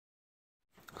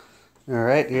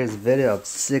Alright, here's a video of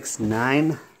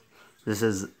 6-9. This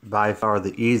is by far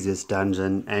the easiest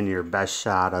dungeon and your best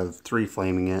shot of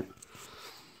 3-flaming it.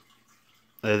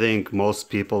 I think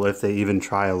most people, if they even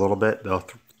try a little bit, they'll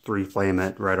 3-flame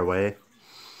it right away.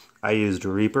 I used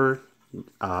Reaper.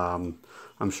 I'm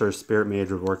sure Spirit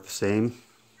Mage would work the same.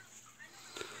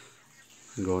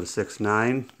 Go to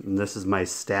 6-9, and this is my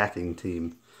stacking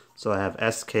team. So I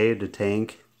have SK to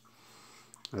tank,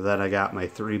 and then I got my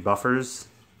 3 buffers,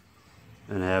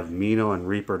 and I have Mino and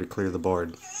Reaper to clear the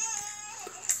board.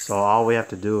 So all we have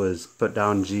to do is put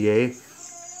down GA,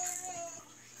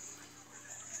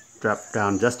 drop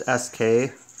down just SK,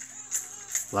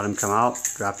 let him come out,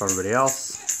 drop everybody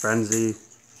else, Frenzy,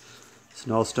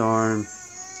 Snowstorm,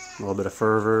 a little bit of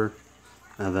Fervor,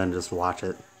 and then just watch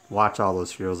it. Watch all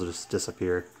those heroes just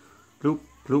disappear. Bloop,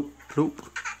 bloop, bloop.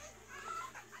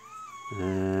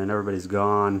 And everybody's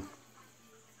gone.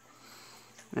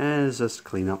 And it's just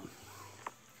cleanup.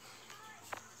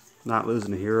 Not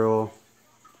losing a hero.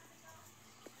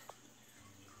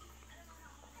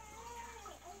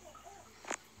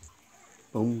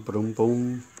 Boom, boom,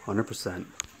 boom. 100%.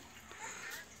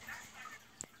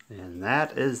 And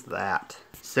that is that.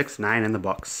 6-9 in the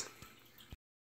books.